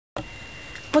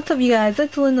What's up, you guys?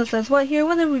 It's Linda Says What here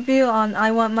with a review on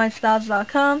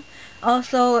iwantmystyles.com.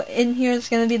 Also, in here is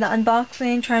going to be the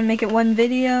unboxing, try and make it one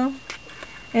video.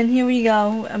 And here we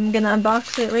go. I'm going to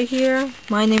unbox it right here.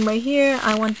 My name right here,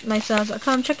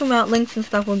 iwantmystyles.com. Check them out. Links and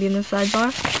stuff will be in the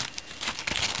sidebar.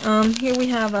 Here we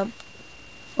have a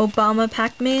Obama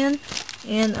Pac-Man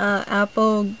and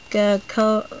Apple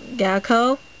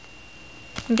Gecko,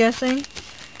 I'm guessing.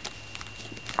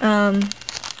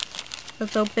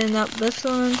 Let's open up this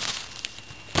one.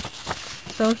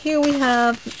 So here we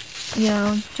have,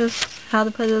 just how to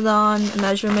put it on,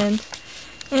 measurement,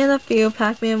 and a few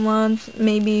Pac-Man ones,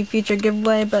 maybe future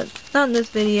giveaway, but not in this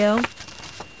video.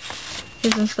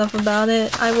 Here's some stuff about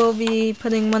it. I will be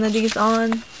putting one of these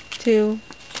on to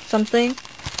something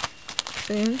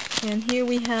soon. And here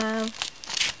we have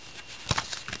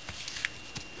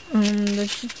the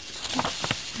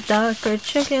duck or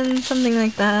chicken, something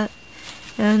like that.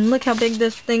 And look how big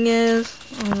this thing is.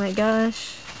 Oh my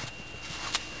gosh.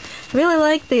 I really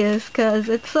like this because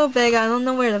it's so big I don't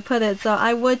know where to put it. So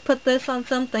I would put this on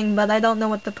something, but I don't know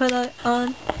what to put it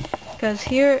on. Because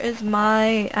here is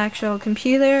my actual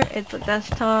computer. It's a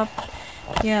desktop.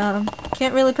 Yeah,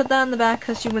 can't really put that in the back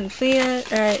because you wouldn't see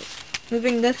it. Alright,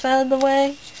 moving this out of the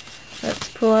way. Let's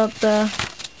pull out the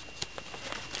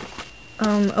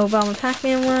Obama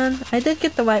Pac-Man one. I did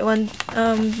get the white one.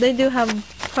 They do have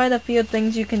quite a few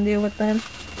things you can do with them.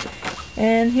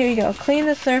 And here you go. Clean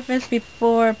the surface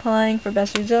before applying for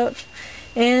best results.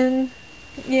 And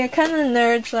yeah, kind of a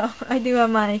nerd, so I do have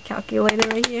my calculator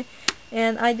right here.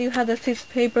 And I do have this piece of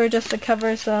paper just to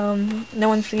cover so no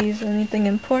one sees anything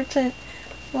important.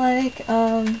 Like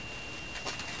my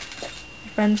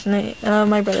friend's name,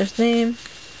 my brother's name.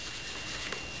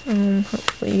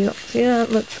 Hopefully you don't see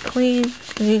that. Looks clean.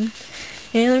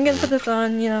 And I'm gonna put this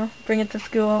on, bring it to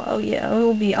school. Oh yeah, it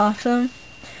will be awesome.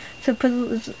 So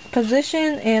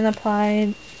position and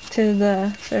apply to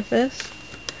the surface.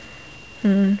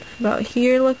 About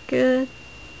here look good.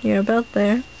 You're about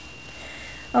there.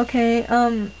 Okay,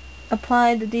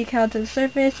 apply the decal to the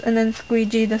surface and then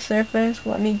squeegee the surface.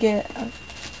 Let me get a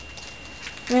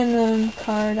random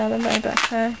card out of my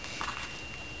backpack.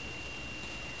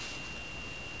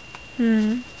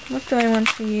 What do I want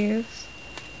to use?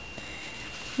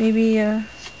 Maybe a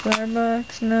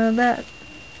Starbucks? No, that.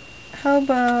 How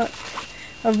about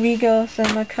a Regal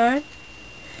Cinema card?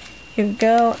 Here we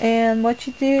go. And what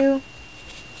you do.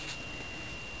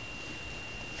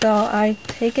 So I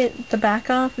take the back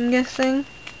off, I'm guessing.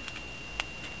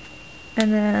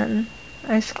 And then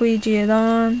I squeegee it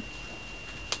on.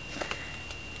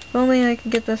 If only I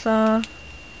could get this off.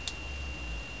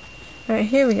 Alright,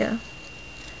 here we go.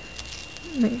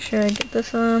 Make sure I get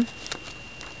this on.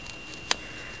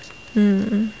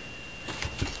 Can't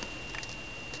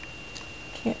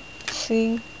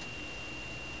see.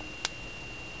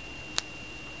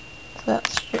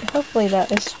 That's straight. Hopefully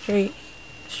that is straight.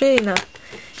 Straight enough.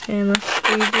 And let's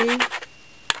squeegee.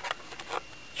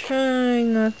 Try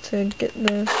not to get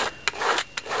this.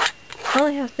 I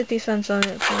only have 50 cents on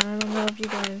it, so I don't know if you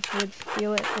guys would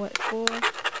steal it. What for?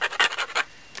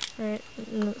 Alright,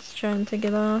 let's try and take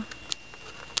it off.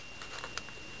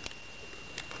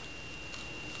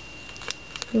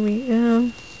 Here we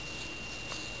go.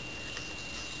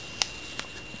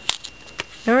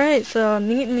 Alright, so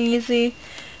neat and easy.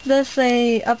 It does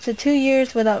say up to 2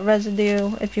 years without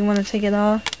residue if you want to take it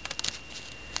off.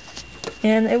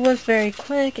 And it was very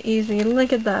quick, easy.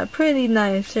 Look at that. Pretty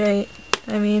nice, right?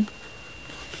 I mean,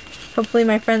 hopefully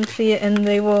my friends see it and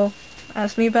they will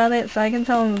ask me about it so I can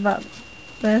tell them about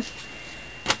this.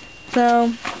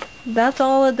 So, that's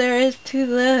all that there is to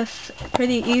this.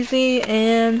 Pretty easy,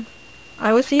 and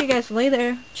I will see you guys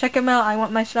later. Check them out,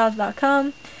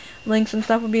 iwantmystyles.com. Links and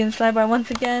stuff will be in the sidebar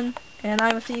once again. And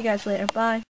I will see you guys later.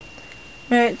 Bye.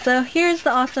 Alright, so here's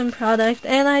the awesome product.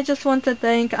 And I just want to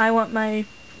thank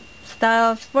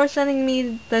iwantmystyles for sending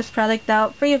me this product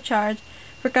out free of charge.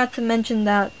 Forgot to mention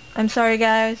that. I'm sorry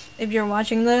guys if you're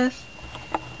watching this.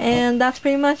 And that's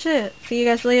pretty much it. See you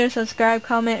guys later. Subscribe,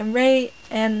 comment, and rate.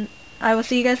 And I will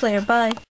see you guys later. Bye.